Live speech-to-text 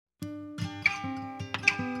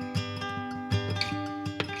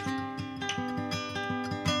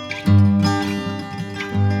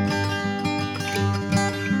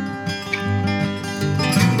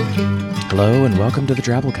Hello and welcome to the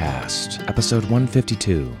Drabblecast, episode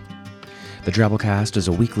 152. The Drabblecast is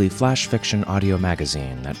a weekly flash fiction audio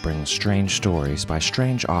magazine that brings strange stories by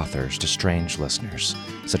strange authors to strange listeners,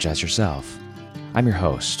 such as yourself. I'm your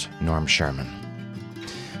host, Norm Sherman.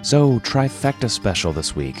 So, Trifecta Special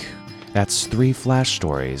this week. That's 3 flash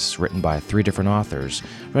stories written by 3 different authors,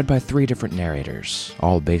 read by 3 different narrators,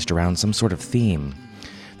 all based around some sort of theme.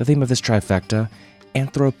 The theme of this trifecta,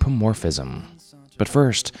 anthropomorphism. But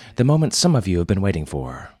first, the moment some of you have been waiting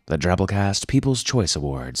for, the Drabblecast People's Choice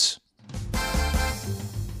Awards.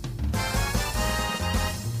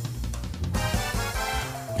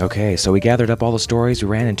 Okay, so we gathered up all the stories we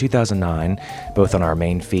ran in 2009, both on our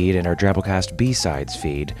main feed and our Drabblecast B-Sides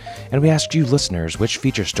feed, and we asked you listeners which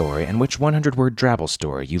feature story and which 100-word Drabble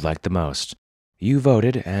story you liked the most. You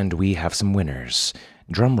voted, and we have some winners.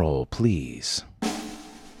 Drumroll, please.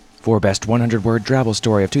 For Best 100-Word Drabble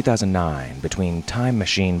Story of 2009, between Time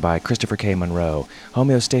Machine by Christopher K. Monroe,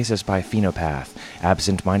 Homeostasis by Phenopath,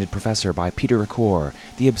 Absent-Minded Professor by Peter Ricoeur,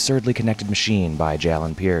 The Absurdly Connected Machine by J.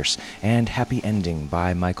 Allen Pierce, and Happy Ending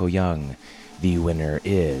by Michael Young. The winner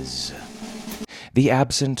is The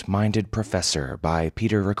Absent-Minded Professor by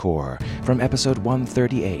Peter Ricoeur, from episode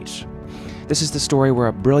 138. This is the story where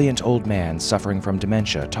a brilliant old man suffering from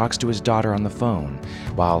dementia talks to his daughter on the phone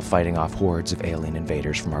while fighting off hordes of alien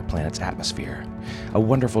invaders from our planet's atmosphere. A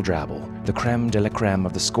wonderful drabble, the creme de la creme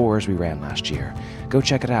of the scores we ran last year. Go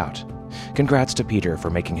check it out. Congrats to Peter for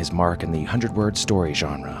making his mark in the 100-word story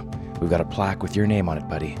genre. We've got a plaque with your name on it,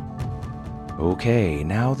 buddy. Okay,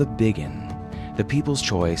 now the biggin. The People's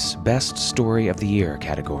Choice Best Story of the Year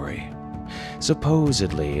category.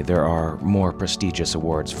 Supposedly, there are more prestigious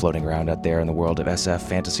awards floating around out there in the world of SF,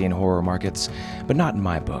 fantasy, and horror markets, but not in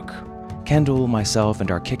my book. Kendall, myself, and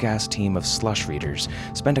our kick-ass team of slush readers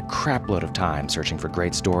spend a crapload of time searching for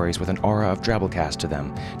great stories with an aura of Drabblecast to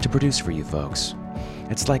them to produce for you folks.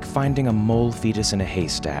 It's like finding a mole fetus in a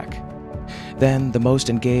haystack. Then, the most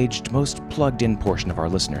engaged, most plugged-in portion of our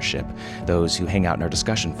listenership, those who hang out in our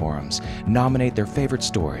discussion forums, nominate their favorite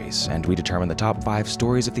stories, and we determine the top 5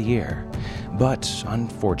 stories of the year. But,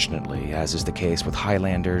 unfortunately, as is the case with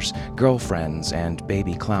Highlanders, girlfriends, and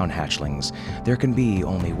baby clown hatchlings, there can be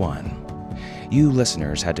only one. You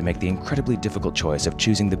listeners had to make the incredibly difficult choice of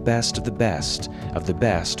choosing the best of the best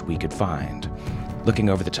we could find. Looking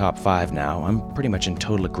over the top 5 now, I'm pretty much in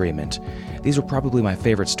total agreement. These were probably my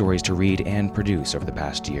favorite stories to read and produce over the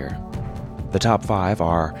past year. The top 5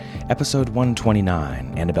 are Episode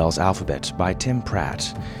 129, Annabelle's Alphabet by Tim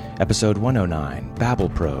Pratt, Episode 109, Babel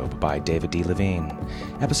Probe by David D. Levine,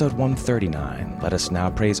 Episode 139, Let Us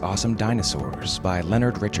Now Praise Awesome Dinosaurs by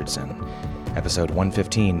Leonard Richardson, Episode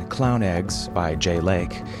 115, Clown Eggs by Jay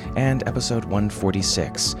Lake, and Episode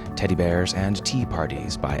 146, Teddy Bears and Tea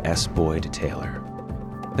Parties by S. Boyd Taylor.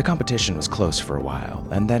 The competition was close for a while,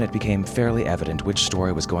 and then it became fairly evident which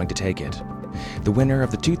story was going to take it. The winner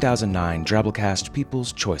of the 2009 Drabblecast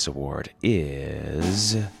People's Choice Award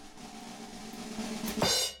is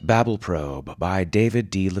Babel Probe by David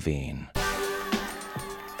D. Levine.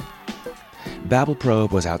 Babel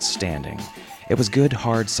Probe was outstanding. It was good,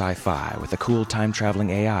 hard sci-fi with a cool time-traveling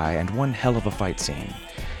AI and one hell of a fight scene.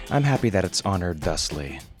 I'm happy that it's honored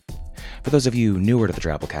thusly. For those of you newer to the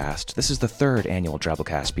Drabblecast, this is the 3rd annual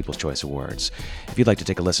Drabblecast People's Choice Awards. If you'd like to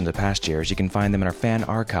take a listen to past years, you can find them in our fan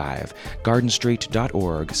archive,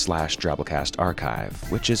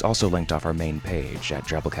 gardenstreet.org/Drabblecast-archive, which is also linked off our main page at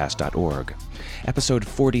drabblecast.org. Episode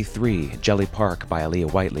 43, Jelly Park by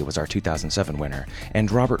Aaliyah Whiteley, was our 2007 winner,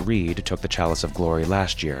 and Robert Reed took the Chalice of Glory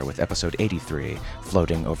last year with Episode 83,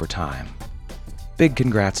 Floating Over Time. Big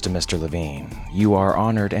congrats to Mr. Levine. You are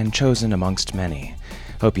honored and chosen amongst many.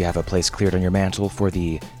 Hope you have a place cleared on your mantle for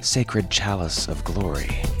the Sacred Chalice of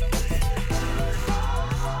Glory.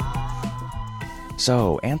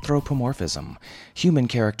 So, anthropomorphism, human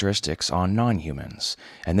characteristics on non-humans,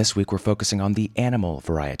 and this week we're focusing on the animal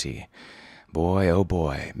variety. Boy, oh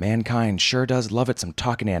boy, mankind sure does love it some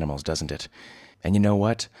talking animals, doesn't it? And you know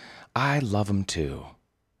what? I love 'em too.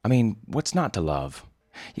 I mean, what's not to love?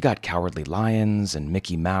 You got cowardly lions, and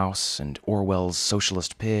Mickey Mouse, and Orwell's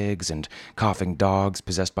socialist pigs, and coughing dogs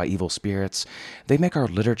possessed by evil spirits. They make our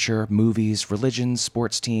literature, movies, religions,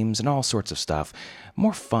 sports teams, and all sorts of stuff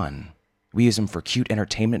more fun. We use them for cute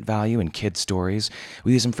entertainment value in kids' stories.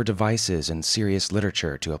 We use them for devices and serious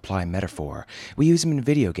literature to apply metaphor. We use them in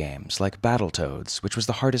video games, like Battletoads, which was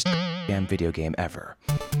the hardest damn video game ever.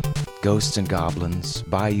 Ghosts and Goblins,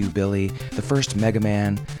 Bayou Billy, the first Mega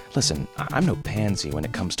Man. Listen, I'm no pansy when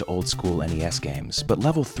it comes to old-school NES games, but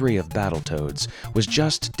Level 3 of Battletoads was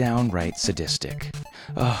just downright sadistic.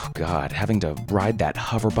 Oh god, having to ride that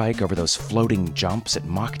hover bike over those floating jumps at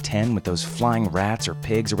Mach 10 with those flying rats or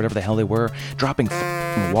pigs or whatever the hell they were, dropping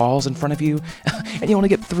walls in front of you, and you only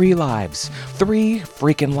get 3 lives. 3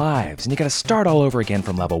 freaking lives, and you gotta start all over again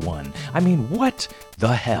from level 1. I mean, what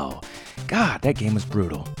the hell? God, that game was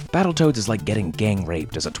brutal. Battletoads is like getting gang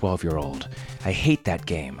raped as a 12-year-old. I hate that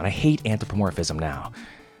game, and I hate anthropomorphism now.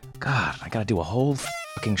 God, I gotta do a whole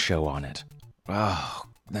fucking show on it. Oh,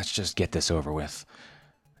 let's just get this over with.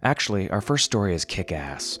 Actually, our first story is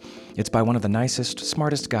kick-ass. It's by one of the nicest,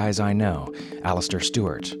 smartest guys I know, Alistair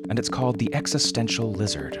Stewart, and it's called The Existential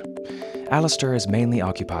Lizard. Alistair is mainly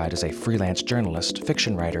occupied as a freelance journalist,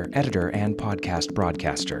 fiction writer, editor, and podcast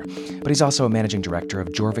broadcaster, but he's also a managing director of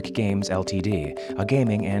Jorvik Games Ltd., a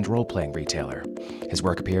gaming and role-playing retailer. His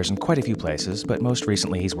work appears in quite a few places, but most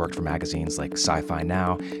recently he's worked for magazines like Sci-Fi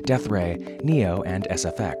Now, Death Ray, Neo, and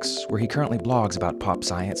SFX, where he currently blogs about pop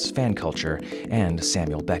science, fan culture, and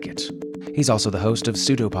Samuel Beckett. He's also the host of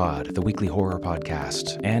Pseudopod, the weekly horror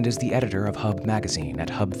podcast, and is the editor of Hub Magazine at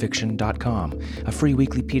hubfiction.com, a free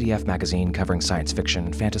weekly PDF magazine covering science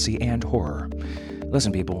fiction, fantasy, and horror.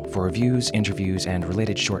 Listen, people, for reviews, interviews, and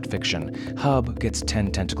related short fiction, Hub gets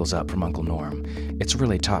 10 tentacles up from Uncle Norm. It's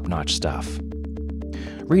really top-notch stuff.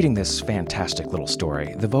 Reading this fantastic little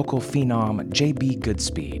story, the vocal phenom J.B.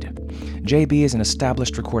 Goodspeed. J.B. is an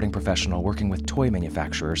established recording professional working with toy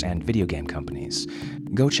manufacturers and video game companies.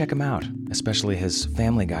 Go check him out, especially his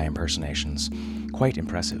Family Guy impersonations. Quite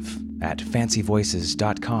impressive. At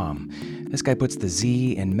fancyvoices.com, this guy puts the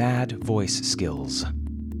Z in mad voice skills.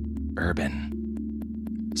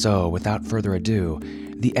 Urban. So, without further ado,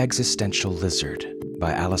 The Existential Lizard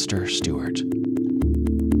by Alistair Stewart.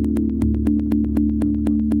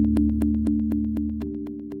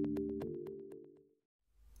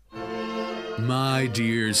 My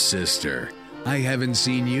dear sister, I haven't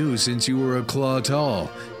seen you since you were a claw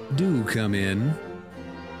tall. Do come in.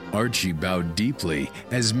 Archie bowed deeply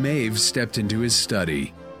as Maeve stepped into his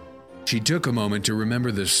study. She took a moment to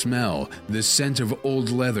remember the smell, the scent of old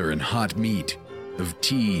leather and hot meat, of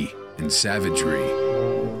tea and savagery.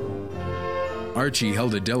 Archie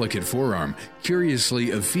held a delicate forearm,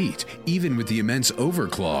 curiously effete, even with the immense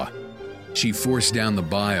overclaw. She forced down the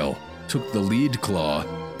bile, took the lead claw,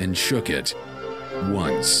 and shook it.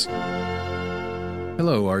 Once.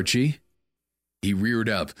 Hello, Archie. He reared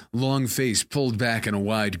up, long face pulled back in a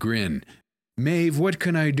wide grin. Maeve, what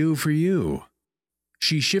can I do for you?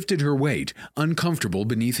 She shifted her weight, uncomfortable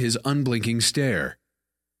beneath his unblinking stare.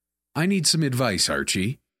 I need some advice,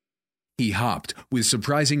 Archie. He hopped, with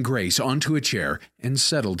surprising grace, onto a chair and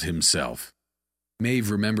settled himself.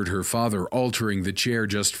 Maeve remembered her father altering the chair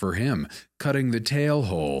just for him, cutting the tail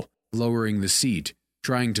hole, lowering the seat,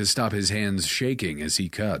 trying to stop his hands shaking as he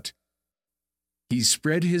cut. He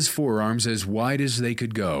spread his forearms as wide as they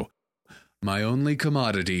could go. My only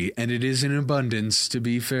commodity, and it is in abundance, to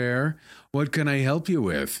be fair. What can I help you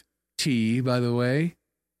with? Tea, by the way?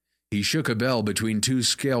 He shook a bell between 2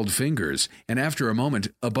 scaled fingers, and after a moment,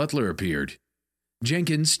 a butler appeared.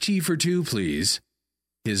 Jenkins, tea for 2, please.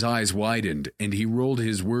 His eyes widened, and he rolled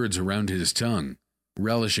his words around his tongue,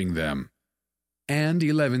 relishing them. And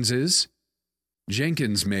 11s.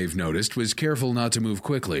 Jenkins, Maeve noticed, was careful not to move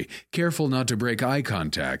quickly, careful not to break eye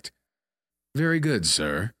contact. Very good,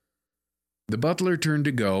 sir. The butler turned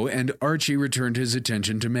to go, and Archie returned his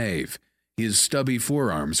attention to Maeve, his stubby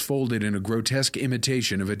forearms folded in a grotesque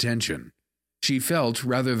imitation of attention. She felt,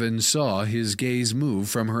 rather than saw, his gaze move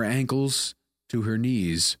from her ankles to her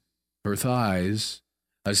knees, her thighs,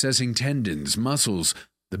 assessing tendons, muscles,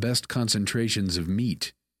 the best concentrations of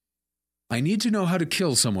meat. I need to know how to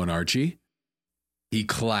kill someone, Archie. He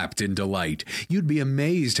clapped in delight. You'd be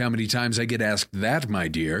amazed how many times I get asked that, my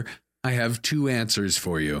dear. I have 2 answers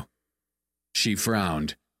for you. She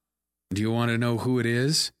frowned. Do you want to know who it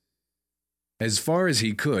is? As far as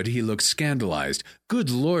he could, he looked scandalized. Good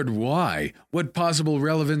Lord, why? What possible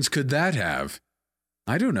relevance could that have?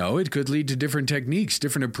 I don't know. It could lead to different techniques,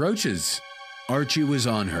 different approaches. Archie was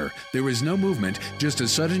on her. There was no movement, just a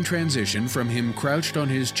sudden transition from him crouched on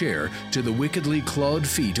his chair to the wickedly clawed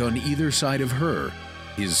feet on either side of her,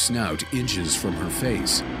 his snout inches from her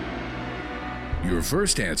face. Your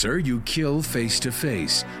first answer, you kill face to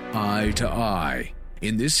face, eye to eye.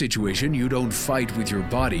 In this situation, you don't fight with your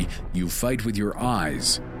body, you fight with your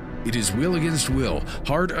eyes. It is will against will,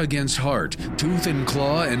 heart against heart, tooth and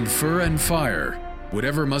claw and fur and fire.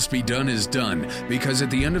 Whatever must be done is done, because at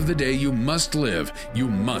the end of the day you must live, you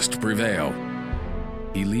must prevail.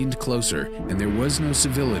 He leaned closer, and there was no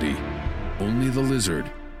civility. Only the lizard,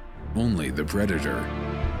 only the predator.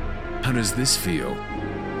 How does this feel?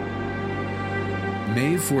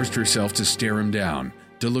 Maeve forced herself to stare him down,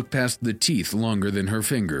 to look past the teeth longer than her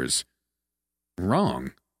fingers.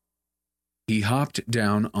 Wrong. He hopped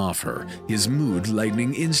down off her, his mood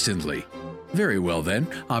lightening instantly. Very well then,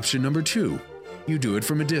 option number 2. You do it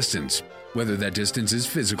from a distance, whether that distance is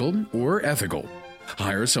physical or ethical.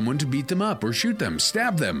 Hire someone to beat them up or shoot them,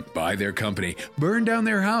 stab them, buy their company, burn down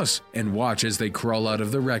their house, and watch as they crawl out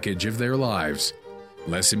of the wreckage of their lives.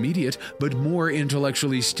 Less immediate, but more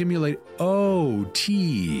intellectually stimulating. Oh,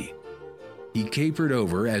 tea. He capered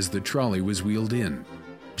over as the trolley was wheeled in.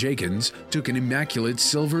 Jenkins took an immaculate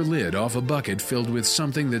silver lid off a bucket filled with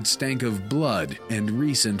something that stank of blood and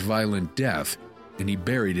recent violent death, and he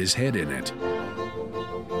buried his head in it.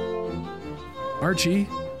 Archie?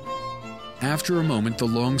 After a moment, the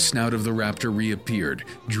long snout of the raptor reappeared,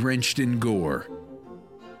 drenched in gore.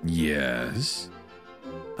 Yes?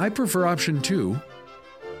 I prefer option 2.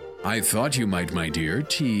 I thought you might, my dear.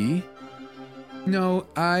 Tea? No,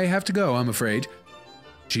 I have to go, I'm afraid.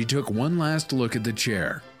 She took one last look at the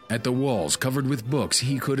chair, at the walls covered with books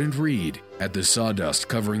he couldn't read, at the sawdust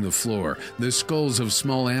covering the floor, the skulls of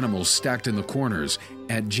small animals stacked in the corners,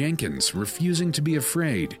 at Jenkins refusing to be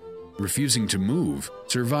afraid, refusing to move,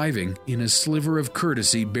 surviving in a sliver of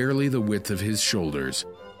courtesy barely the width of his shoulders.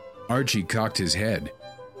 Archie cocked his head.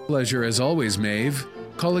 Pleasure as always, Maeve.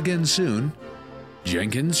 Call again soon.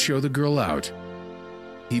 Jenkins, show the girl out.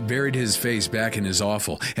 He buried his face back in his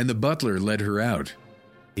offal, and the butler led her out.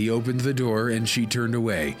 He opened the door and she turned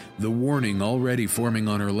away, the warning already forming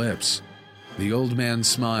on her lips. The old man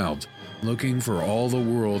smiled, looking for all the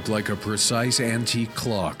world like a precise antique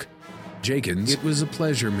clock. Jenkins, it was a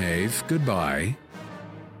pleasure, Maeve. Goodbye.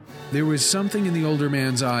 There was something in the older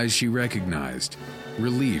man's eyes she recognized.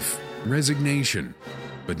 Relief, resignation,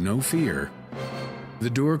 but no fear.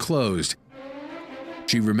 The door closed.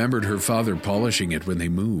 She remembered her father polishing it when they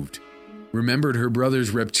moved. Remembered her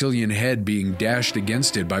brother's reptilian head being dashed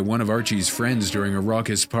against it by one of Archie's friends during a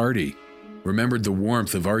raucous party. Remembered the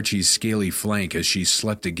warmth of Archie's scaly flank as she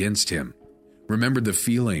slept against him. Remembered the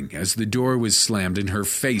feeling as the door was slammed in her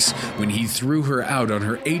face when he threw her out on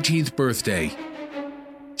her 18th birthday.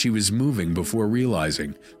 She was moving before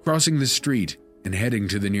realizing, crossing the street and heading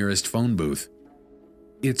to the nearest phone booth.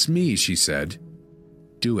 It's me, she said.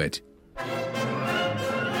 Do it.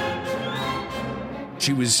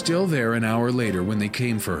 She was still there an hour later when they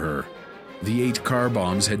came for her. The 8 car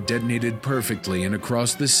bombs had detonated perfectly, and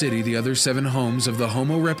across the city the other 7 homes of the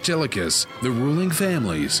Homo reptilicus, the ruling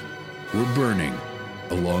families, were burning,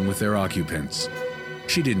 along with their occupants.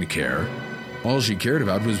 She didn't care. All she cared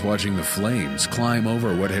about was watching the flames climb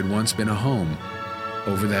over what had once been a home,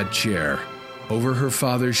 over that chair, over her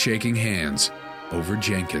father's shaking hands, over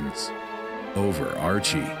Jenkins, over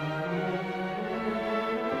Archie.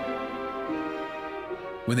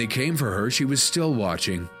 When they came for her, she was still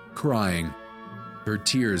watching, crying. Her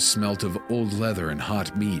tears smelt of old leather and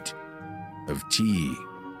hot meat, of tea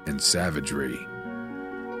and savagery.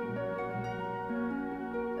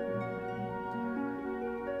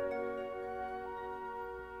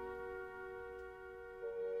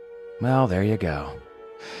 Well, there you go.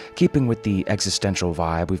 Keeping with the existential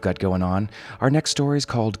vibe we've got going on, our next story is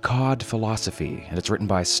called Cod Philosophy, and it's written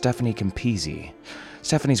by Stephanie Campisi.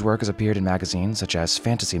 Stephanie's work has appeared in magazines such as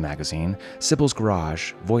Fantasy Magazine, Sybil's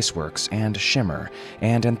Garage, VoiceWorks, and Shimmer,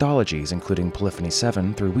 and anthologies including Polyphony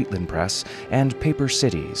 7 through Wheatland Press and Paper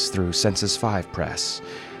Cities through Census 5 Press.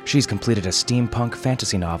 She's completed a steampunk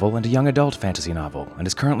fantasy novel and a young adult fantasy novel, and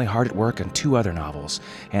is currently hard at work on 2 other novels,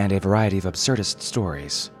 and a variety of absurdist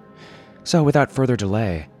stories. So without further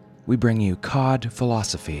delay, we bring you Cod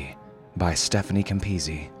Philosophy by Stephanie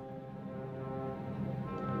Campisi.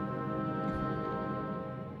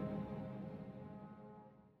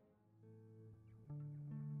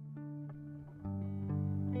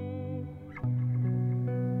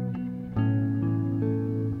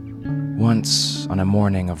 Once, on a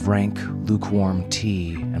morning of rank, lukewarm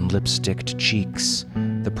tea and lipsticked cheeks,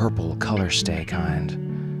 the purple color stay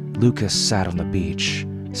kind, Lucas sat on the beach,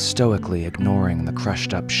 stoically ignoring the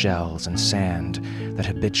crushed-up shells and sand that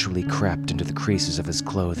habitually crept into the creases of his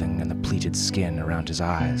clothing and the pleated skin around his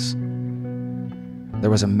eyes.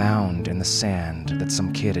 There was a mound in the sand that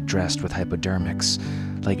some kid had dressed with hypodermics,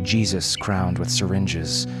 like Jesus crowned with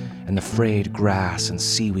syringes, and the frayed grass and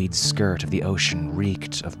seaweed skirt of the ocean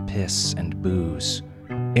reeked of piss and booze.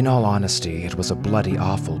 In all honesty, it was a bloody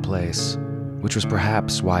awful place, which was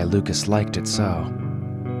perhaps why Lucas liked it so.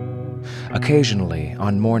 Occasionally,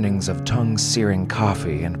 on mornings of tongue-searing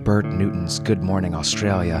coffee and Bert Newton's Good Morning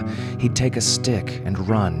Australia, he'd take a stick and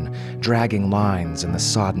run, dragging lines in the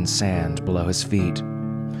sodden sand below his feet.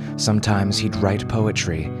 Sometimes he'd write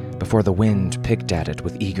poetry before the wind picked at it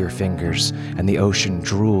with eager fingers and the ocean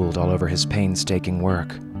drooled all over his painstaking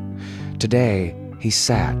work. Today, he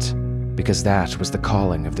sat because that was the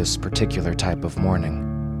calling of this particular type of morning.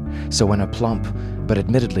 So when a plump, but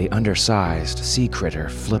admittedly undersized, sea critter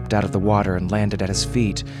flipped out of the water and landed at his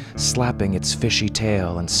feet, slapping its fishy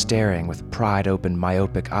tail and staring with pride-open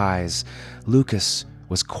myopic eyes, Lucas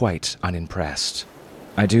was quite unimpressed.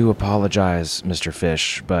 "I do apologize, Mr.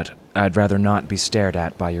 Fish, but I'd rather not be stared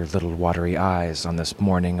at by your little watery eyes on this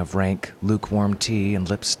morning of rank, lukewarm tea and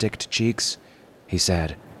lip-sticked cheeks," he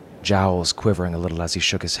said, jowls quivering a little as he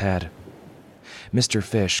shook his head. Mr.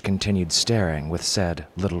 Fish continued staring with said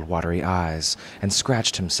little watery eyes and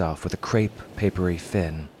scratched himself with a crepe papery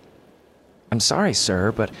fin. "I'm sorry,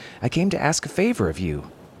 sir, but I came to ask a favor of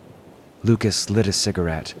you." Lucas lit a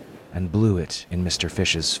cigarette and blew it in Mr.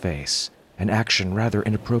 Fish's face, an action rather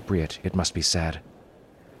inappropriate, it must be said.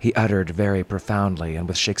 He uttered very profoundly and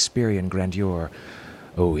with Shakespearean grandeur,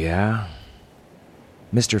 "Oh, yeah?"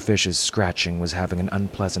 Mr. Fish's scratching was having an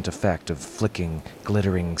unpleasant effect of flicking,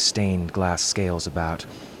 glittering, stained glass scales about.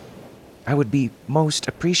 "I would be most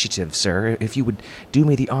appreciative, sir, if you would do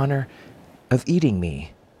me the honor of eating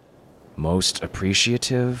me." "Most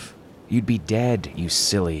appreciative? You'd be dead, you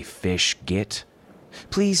silly fish git."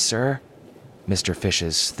 "Please, sir." Mr.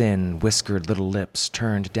 Fish's thin, whiskered little lips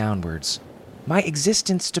turned downwards. "My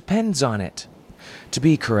existence depends on it." "To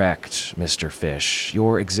be correct, Mr. Fish,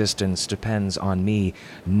 your existence depends on me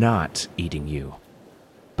not eating you."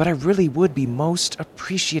 "But I really would be most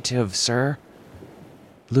appreciative, sir."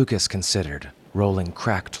 Lucas considered, rolling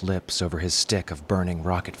cracked lips over his stick of burning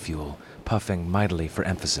rocket fuel, puffing mightily for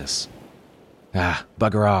emphasis. "Ah,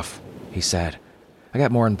 bugger off," he said. "I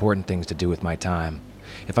got more important things to do with my time.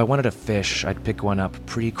 If I wanted a fish, I'd pick one up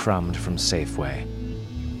pre-crumbed from Safeway."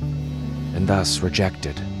 And thus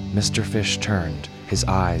rejected, Mr. Fish turned, his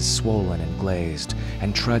eyes swollen and glazed,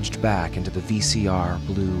 and trudged back into the VCR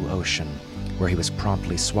blue ocean, where he was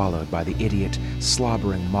promptly swallowed by the idiot,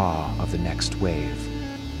 slobbering maw of the next wave.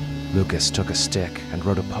 Lucas took a stick and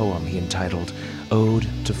wrote a poem he entitled Ode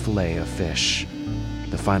to Fillet of Fish,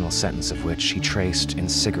 the final sentence of which he traced in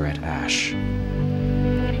cigarette ash.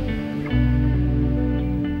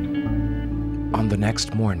 On the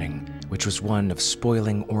next morning, which was one of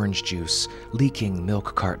spoiling orange juice, leaking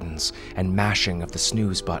milk cartons, and mashing of the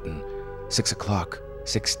snooze button, 6 o'clock,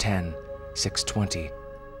 6:10, 6:20,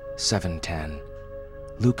 7:10.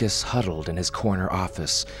 Lucas huddled in his corner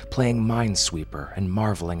office, playing Minesweeper and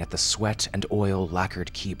marveling at the sweat and oil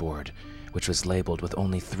lacquered keyboard, which was labeled with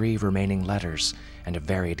only 3 remaining letters and a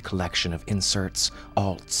varied collection of inserts,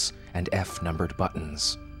 alts, and F-numbered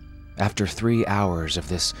buttons. After 3 hours of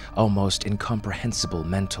this almost incomprehensible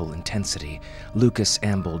mental intensity, Lucas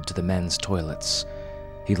ambled to the men's toilets.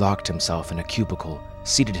 He locked himself in a cubicle,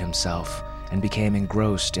 seated himself, and became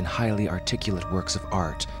engrossed in highly articulate works of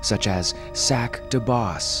art, such as Sac de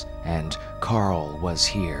Boss and Carl Was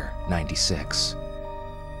Here, 96.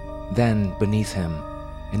 Then, beneath him,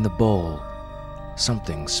 in the bowl,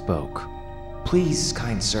 something spoke. "Please,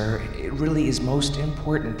 kind sir, it really is most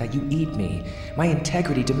important that you eat me. My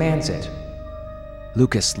integrity demands it."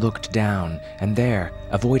 Lucas looked down, and there,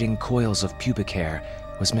 avoiding coils of pubic hair,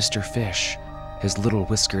 was Mr. Fish, his little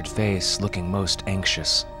whiskered face looking most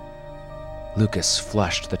anxious. Lucas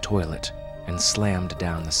flushed the toilet and slammed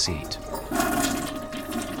down the seat.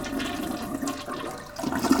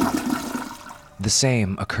 The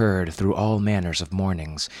same occurred through all manners of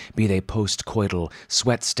mornings, be they post-coital,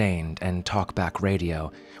 sweat-stained, and talkback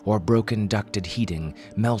radio, or broken-ducted heating,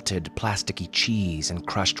 melted plasticky cheese and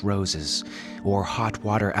crushed roses, or hot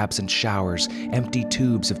water absent showers, empty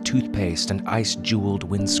tubes of toothpaste, and ice-jeweled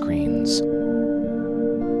windscreens.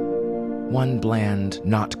 One bland,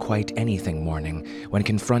 not quite anything morning, when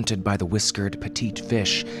confronted by the whiskered petite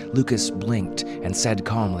fish, Lucas blinked and said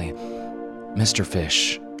calmly, "Mr.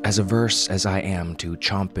 Fish, as averse as I am to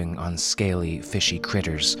chomping on scaly, fishy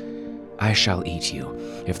critters, I shall eat you,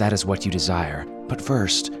 if that is what you desire. But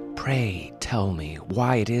first, pray tell me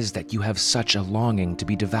why it is that you have such a longing to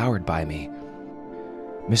be devoured by me."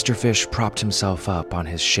 Mr. Fish propped himself up on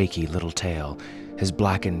his shaky little tail, his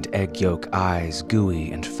blackened egg yolk eyes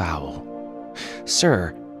gooey and foul.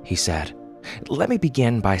 "Sir," he said, "let me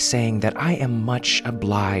begin by saying that I am much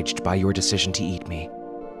obliged by your decision to eat me."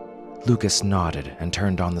 Lucas nodded and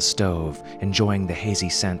turned on the stove, enjoying the hazy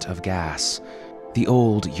scent of gas. The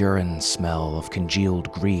old urine smell of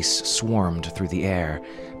congealed grease swarmed through the air,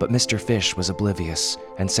 but Mr. Fish was oblivious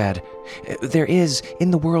and said, "There is,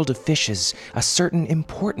 in the world of fishes, a certain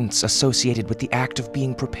importance associated with the act of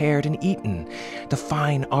being prepared and eaten. The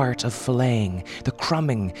fine art of filleting, the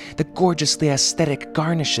crumbing, the gorgeously aesthetic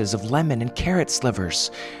garnishes of lemon and carrot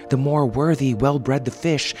slivers. The more worthy, well-bred the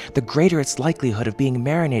fish, the greater its likelihood of being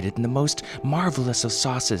marinated in the most marvelous of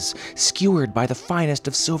sauces, skewered by the finest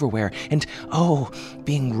of silverware, and,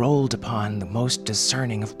 being rolled upon the most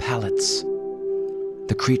discerning of palates."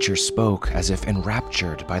 The creature spoke as if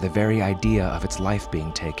enraptured by the very idea of its life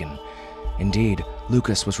being taken. Indeed,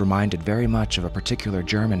 Lucas was reminded very much of a particular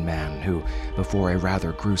German man who, before a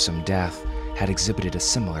rather gruesome death, had exhibited a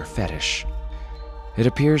similar fetish. "It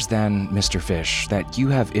appears then, Mr. Fish, that you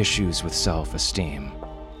have issues with self-esteem."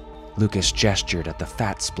 Lucas gestured at the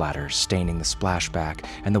fat splatters staining the splashback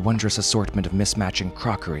and the wondrous assortment of mismatching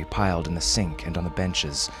crockery piled in the sink and on the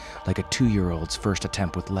benches, like a 2-year-old's first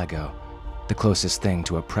attempt with Lego. The closest thing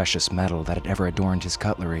to a precious metal that had ever adorned his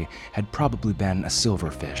cutlery had probably been a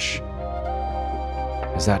silverfish.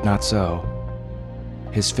 "Is that not so?"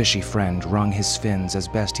 His fishy friend wrung his fins as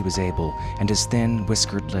best he was able, and his thin,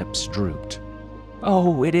 whiskered lips drooped.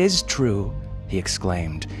 "Oh, it is true," he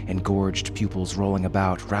exclaimed, engorged pupils rolling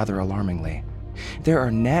about rather alarmingly. "There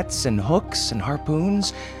are nets and hooks and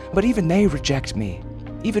harpoons, but even they reject me.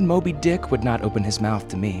 Even Moby Dick would not open his mouth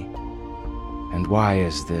to me." "And why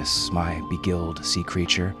is this, my beguiled sea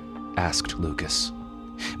creature?" asked Lucas.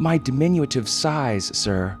 "My diminutive size,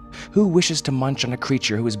 sir. Who wishes to munch on a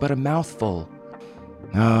creature who is but a mouthful?"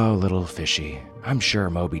 "Oh, little fishy, I'm sure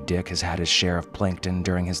Moby Dick has had his share of plankton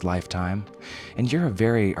during his lifetime. And you're a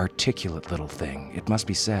very articulate little thing, it must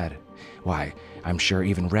be said. Why, I'm sure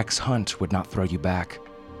even Rex Hunt would not throw you back."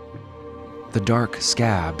 The dark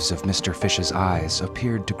scabs of Mr. Fish's eyes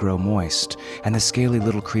appeared to grow moist, and the scaly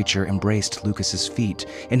little creature embraced Lucas's feet,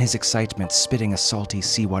 in his excitement spitting a salty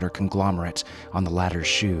seawater conglomerate on the latter's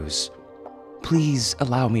shoes. "Please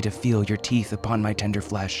allow me to feel your teeth upon my tender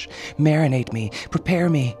flesh. Marinate me, prepare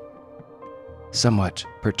me." Somewhat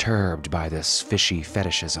perturbed by this fishy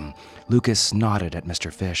fetishism, Lucas nodded at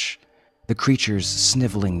Mr. Fish. The creature's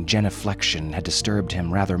sniveling genuflection had disturbed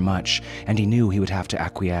him rather much, and he knew he would have to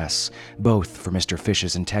acquiesce, both for Mr.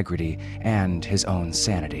 Fish's integrity and his own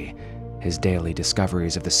sanity. His daily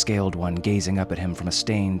discoveries of the scaled one gazing up at him from a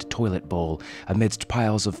stained toilet bowl amidst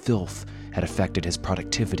piles of filth had affected his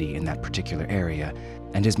productivity in that particular area,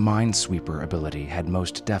 and his minesweeper ability had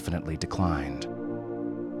most definitely declined.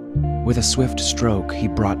 With a swift stroke, he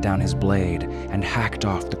brought down his blade and hacked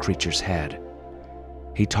off the creature's head.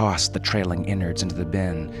 He tossed the trailing innards into the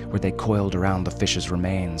bin, where they coiled around the fish's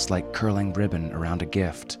remains like curling ribbon around a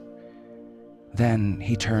gift. Then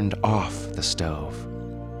he turned off the stove,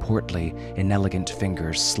 portly, inelegant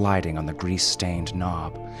fingers sliding on the grease-stained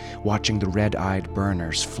knob, watching the red-eyed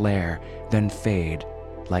burners flare, then fade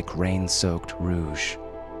like rain-soaked rouge.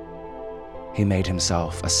 He made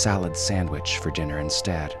himself a salad sandwich for dinner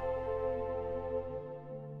instead.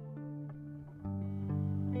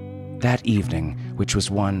 That evening, which was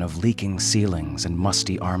one of leaking ceilings and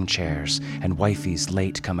musty armchairs and wifey's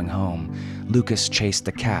late coming home, Lucas chased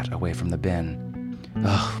the cat away from the bin.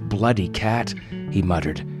 "Ugh, bloody cat," he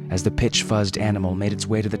muttered, as the pitch-fuzzed animal made its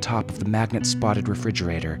way to the top of the magnet-spotted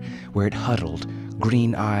refrigerator, where it huddled,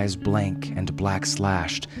 green eyes blank and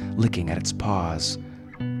black-slashed, licking at its paws.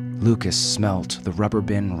 Lucas smelt the rubber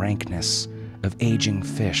bin rankness of aging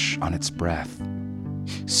fish on its breath.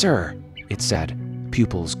 "Sir," it said,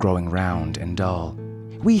 pupils growing round and dull,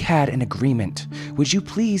 "we had an agreement. Would you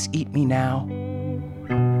please eat me now?"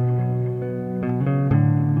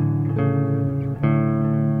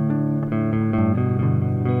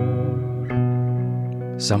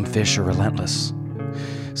 Some fish are relentless.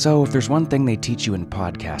 So if there's one thing they teach you in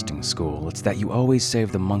podcasting school, it's that you always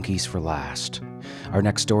save the monkeys for last. Our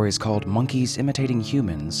next story is called Monkeys Imitating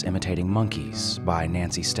Humans Imitating Monkeys by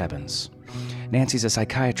Nancy Stebbins. Nancy's a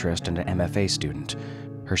psychiatrist and an MFA student.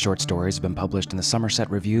 Her short stories have been published in the Somerset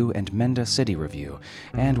Review and Menda City Review,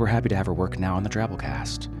 and we're happy to have her work now on the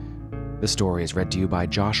Drabblecast. The story is read to you by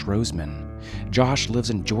Josh Roseman. Josh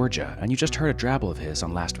lives in Georgia, and you just heard a drabble of his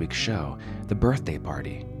on last week's show, The Birthday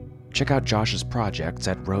Party. Check out Josh's projects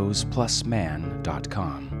at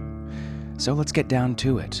roseplusman.com. So let's get down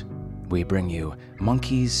to it. We bring you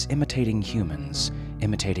Monkeys Imitating Humans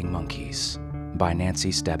Imitating Monkeys by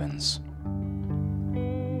Nancy Stebbins.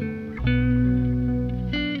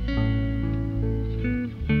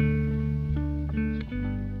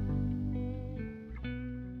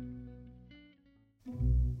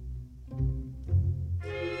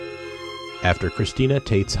 After Christina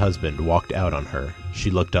Tate's husband walked out on her, she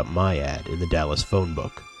looked up my ad in the Dallas phone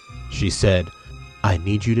book. She said, "I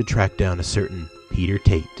need you to track down a certain Peter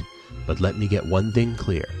Tate, but let me get one thing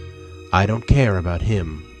clear. I don't care about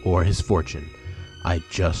him or his fortune. I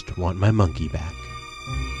just want my monkey back."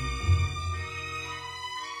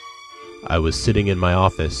 I was sitting in my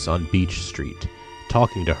office on Beach Street,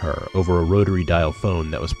 talking to her over a rotary dial phone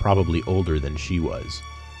that was probably older than she was.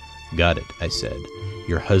 "Got it," I said.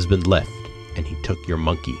 "Your husband left, and he took your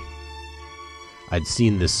monkey." I'd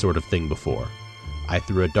seen this sort of thing before. I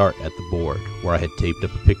threw a dart at the board where I had taped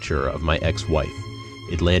up a picture of my ex-wife.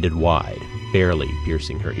 It landed wide, barely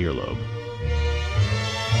piercing her earlobe.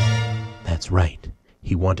 "That's right.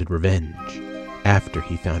 He wanted revenge after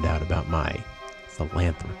he found out about my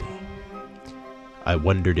philanthropy." I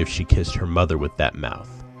wondered if she kissed her mother with that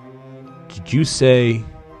mouth. "Did you say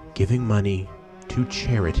giving money to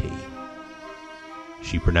charity?"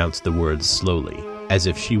 She pronounced the words slowly, as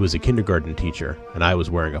if she was a kindergarten teacher and I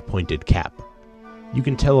was wearing a pointed cap. You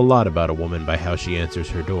can tell a lot about a woman by how she answers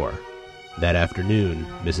her door. That afternoon,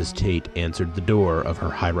 Mrs. Tate answered the door of her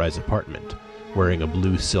high-rise apartment, wearing a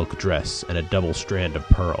blue silk dress and a double strand of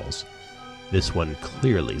pearls. This one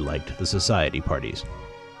clearly liked the society parties.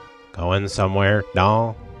 "Going somewhere,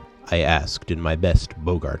 doll?" I asked in my best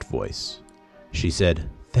Bogart voice. She said,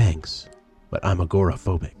 "Thanks, but I'm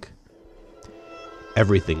agoraphobic."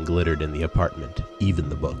 Everything glittered in the apartment, even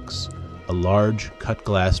the books. A large,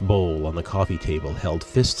 cut-glass bowl on the coffee table held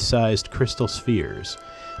fist-sized crystal spheres.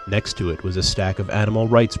 Next to it was a stack of animal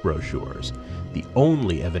rights brochures. The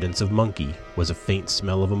only evidence of monkey was a faint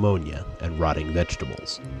smell of ammonia and rotting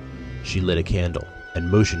vegetables. She lit a candle and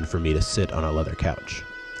motioned for me to sit on a leather couch.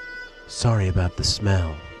 "Sorry about the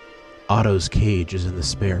smell. Otto's cage is in the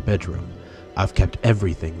spare bedroom. I've kept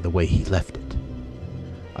everything the way he left it."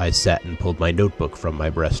 I sat and pulled my notebook from my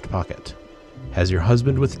breast pocket. "Has your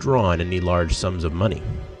husband withdrawn any large sums of money?"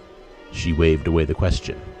 She waved away the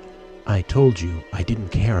question. "I told you I didn't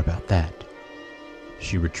care about that."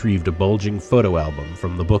 She retrieved a bulging photo album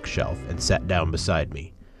from the bookshelf and sat down beside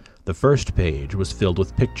me. The first page was filled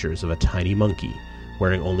with pictures of a tiny monkey,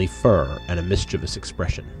 wearing only fur and a mischievous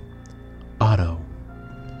expression. Otto.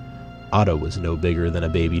 Otto was no bigger than a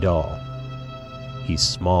baby doll. "He's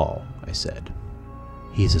small," I said.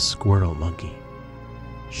 "He's a squirrel monkey."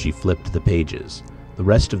 She flipped the pages. The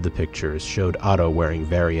rest of the pictures showed Otto wearing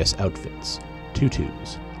various outfits: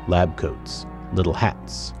 tutus, lab coats, little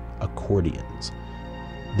hats, accordions.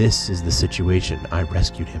 This is the situation I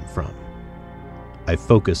rescued him from. I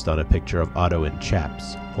focused on a picture of Otto in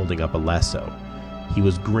chaps, holding up a lasso. He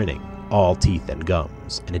was grinning, all teeth and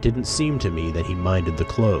gums, and it didn't seem to me that he minded the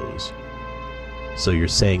clothes. "So you're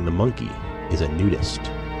saying the monkey is a nudist?"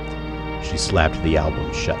 She slapped the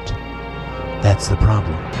album shut. "That's the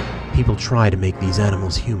problem. People try to make these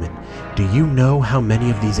animals human. Do you know how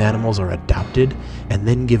many of these animals are adopted and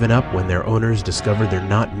then given up when their owners discover they're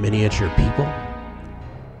not miniature people?"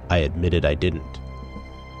 I admitted I didn't.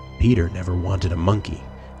 "Peter never wanted a monkey.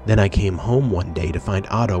 Then I came home one day to find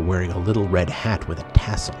Otto wearing a little red hat with a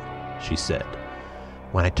tassel," she said.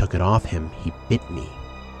 "When I took it off him, he bit me."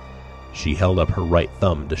 She held up her right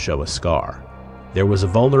thumb to show a scar. There was a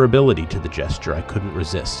vulnerability to the gesture I couldn't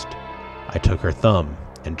resist. I took her thumb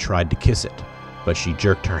and tried to kiss it, but she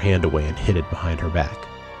jerked her hand away and hid it behind her back.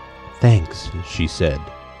 "Thanks," she said,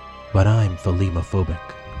 "but I'm philemophobic."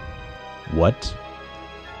 "What?"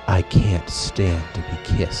 "I can't stand to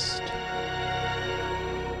be kissed."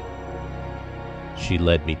 She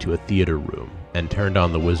led me to a theater room and turned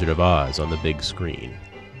on The Wizard of Oz on the big screen.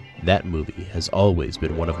 That movie has always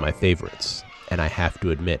been one of my favorites, and I have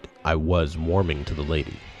to admit I was warming to the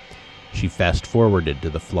lady. She fast-forwarded to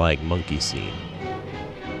the flying monkey scene.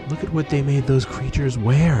 "Look at what they made those creatures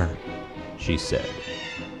wear," she said.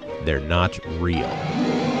 "They're not real."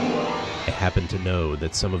 I happen to know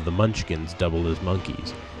that some of the munchkins doubled as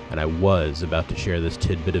monkeys, and I was about to share this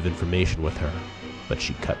tidbit of information with her, but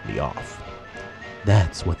she cut me off.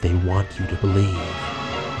 "That's what they want you to believe."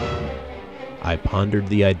 I pondered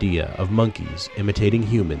the idea of monkeys imitating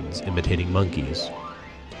humans imitating monkeys.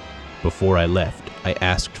 Before I left, I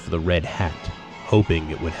asked for the red hat,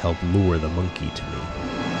 hoping it would help lure the monkey to me.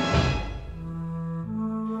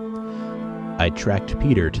 I tracked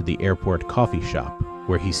Peter to the airport coffee shop,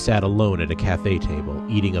 where he sat alone at a cafe table,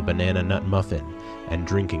 eating a banana nut muffin and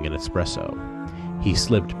drinking an espresso. He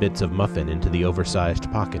slipped bits of muffin into the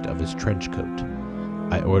oversized pocket of his trench coat.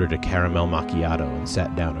 I ordered a caramel macchiato and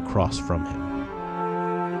sat down across from him.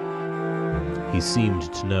 He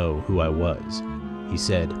seemed to know who I was. He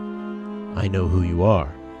said, "I know who you are,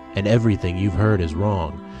 and everything you've heard is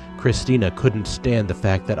wrong. Christina couldn't stand the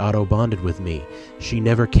fact that Otto bonded with me. She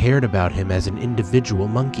never cared about him as an individual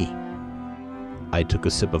monkey. I took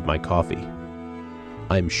a sip of my coffee.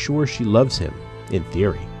 I'm sure she loves him, in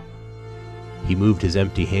theory. He moved his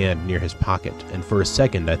empty hand near his pocket, and for a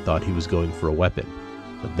second I thought he was going for a weapon.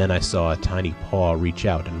 But then I saw a tiny paw reach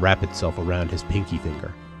out and wrap itself around his pinky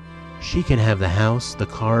finger. She can have the house, the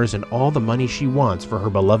cars, and all the money she wants for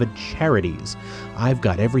her beloved charities. I've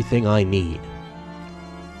got everything I need.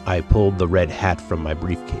 I pulled the red hat from my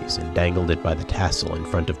briefcase and dangled it by the tassel in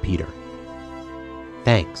front of Peter.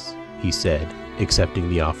 "Thanks," he said, accepting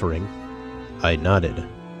the offering. I nodded.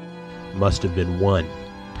 Must have been one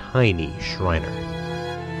tiny Shriner.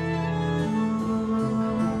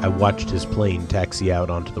 I watched his plane taxi out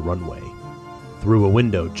onto the runway. Through a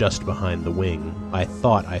window just behind the wing, I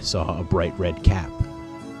thought I saw a bright red cap.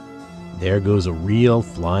 There goes a real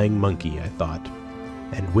flying monkey, I thought,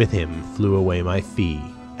 and with him flew away my fee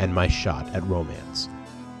and my shot at romance.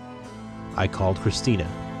 I called Christina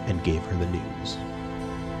and gave her the news.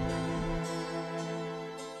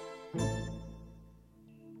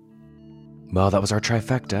 Well, that was our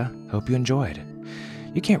trifecta. Hope you enjoyed.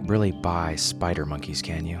 You can't really buy spider monkeys,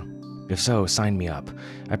 can you? If so, sign me up.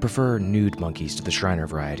 I prefer nude monkeys to the Shriner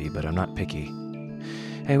variety, but I'm not picky.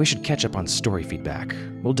 Hey, we should catch up on story feedback.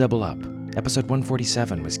 We'll double up. Episode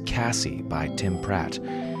 147 was Cassie by Tim Pratt.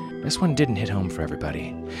 This one didn't hit home for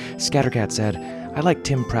everybody. Scattercat said, "I like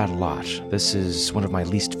Tim Pratt a lot. This is one of my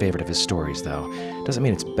least favorite of his stories, though. Doesn't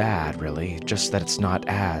mean it's bad, really, just that it's not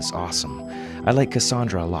as awesome. I like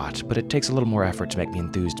Cassandra a lot, but it takes a little more effort to make me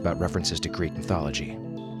enthused about references to Greek mythology."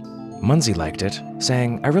 Munsey liked it,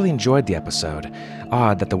 saying, "I really enjoyed the episode.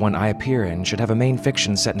 Odd that the one I appear in should have a main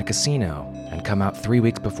fiction set in a casino and come out 3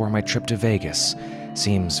 weeks before my trip to Vegas.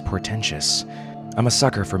 Seems portentous. I'm a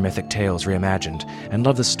sucker for mythic tales reimagined, and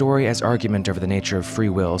love the story as argument over the nature of free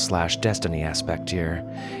will/destiny aspect here.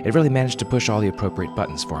 It really managed to push all the appropriate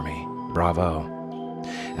buttons for me. Bravo."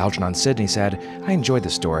 Algernon Sidney said, "I enjoyed the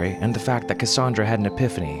story, and the fact that Cassandra had an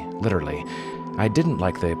epiphany, literally. I didn't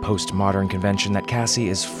like the postmodern convention that Cassie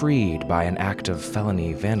is freed by an act of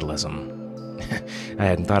felony vandalism." I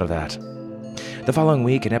hadn't thought of that. The following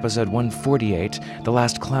week, in episode 148, The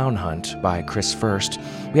Last Clown Hunt by Chris First,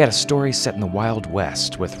 we had a story set in the Wild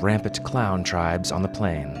West with rampant clown tribes on the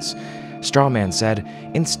plains. Strawman said,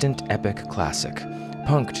 "Instant epic classic.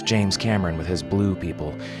 Punked James Cameron with his blue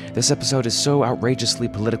people. This episode is so outrageously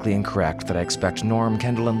politically incorrect that I expect Norm,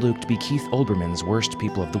 Kendall, and Luke to be Keith Olbermann's worst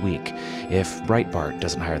people of the week, if Breitbart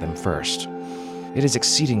doesn't hire them first. It is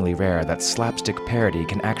exceedingly rare that slapstick parody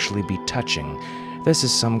can actually be touching. This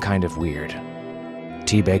is some kind of weird."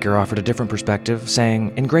 T. Baker offered a different perspective,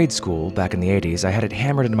 saying, "In grade school, back in the 80s, I had it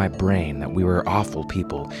hammered into my brain that we were awful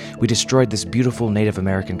people. We destroyed this beautiful Native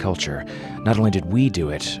American culture. Not only did we do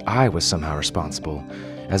it, I was somehow responsible.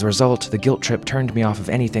 As a result, the guilt trip turned me off of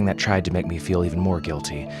anything that tried to make me feel even more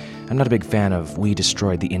guilty. I'm not a big fan of we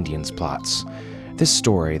destroyed the Indians plots. This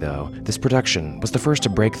story, though, this production, was the first to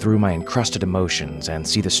break through my encrusted emotions and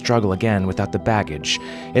see the struggle again without the baggage.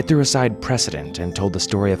 It threw aside precedent and told the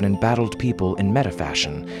story of an embattled people in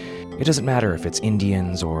meta-fashion. It doesn't matter if it's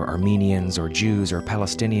Indians or Armenians or Jews or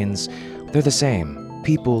Palestinians, they're the same.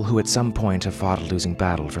 People who at some point have fought a losing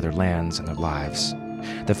battle for their lands and their lives.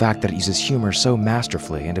 The fact that it uses humor so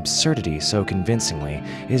masterfully and absurdity so convincingly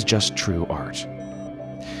is just true art.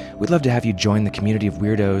 We'd love to have you join the community of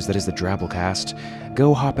weirdos that is the Drabblecast.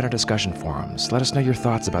 Go hop in our discussion forums. Let us know your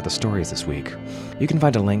thoughts about the stories this week. You can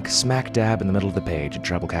find a link smack dab in the middle of the page at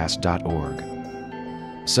drabblecast.org.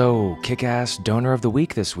 So, kick-ass donor of the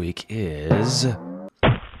week this week is...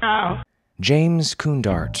 James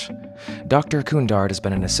Koondart. Dr. Koondart has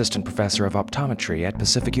been an assistant professor of optometry at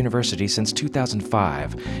Pacific University since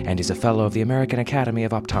 2005, and he's a fellow of the American Academy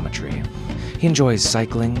of Optometry. He enjoys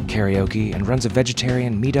cycling, karaoke, and runs a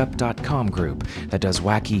vegetarian meetup.com group that does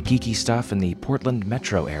wacky, geeky stuff in the Portland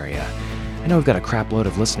metro area. I know we've got a crap load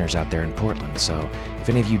of listeners out there in Portland, so if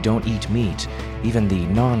any of you don't eat meat, even the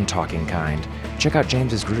non-talking kind, check out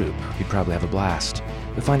James's group. You'd probably have a blast.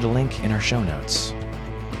 You'll find a link in our show notes.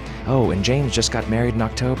 Oh, and James just got married in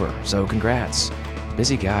October, so congrats.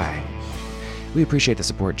 Busy guy. We appreciate the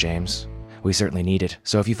support, James. We certainly need it,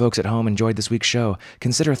 so if you folks at home enjoyed this week's show,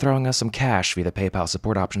 consider throwing us some cash via the PayPal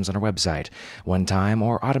support options on our website, one-time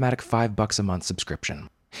or automatic $5 a month subscription.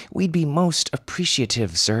 We'd be most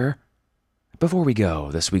appreciative, sir. Before we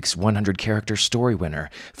go, this week's 100-character story winner,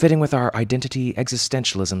 fitting with our identity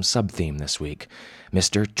existentialism sub-theme this week,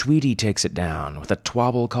 Mr. Tweedy takes it down with a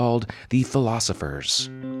twabble called The Philosophers.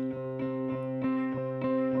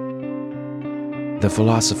 The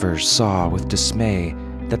philosophers saw with dismay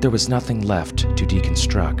that there was nothing left to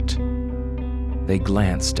deconstruct. They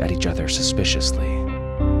glanced at each other suspiciously.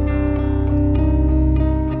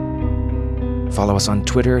 Follow us on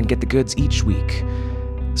Twitter and get the goods each week.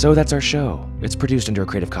 So that's our show. It's produced under a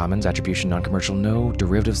Creative Commons Attribution Non-Commercial No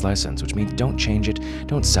Derivatives license, which means don't change it,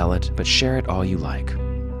 don't sell it, but share it all you like.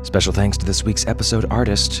 Special thanks to this week's episode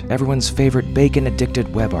artist, everyone's favorite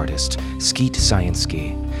bacon-addicted web artist, Skeet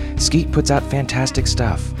Scienski. Skeet puts out fantastic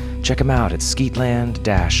stuff. Check him out at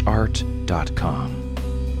skeetland-art.com.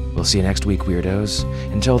 We'll see you next week, weirdos.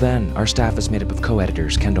 Until then, our staff is made up of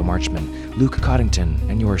co-editors Kendall Marchman, Luke Coddington,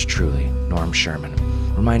 and yours truly, Norm Sherman,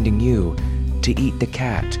 reminding you to eat the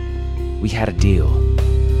cat. We had a deal.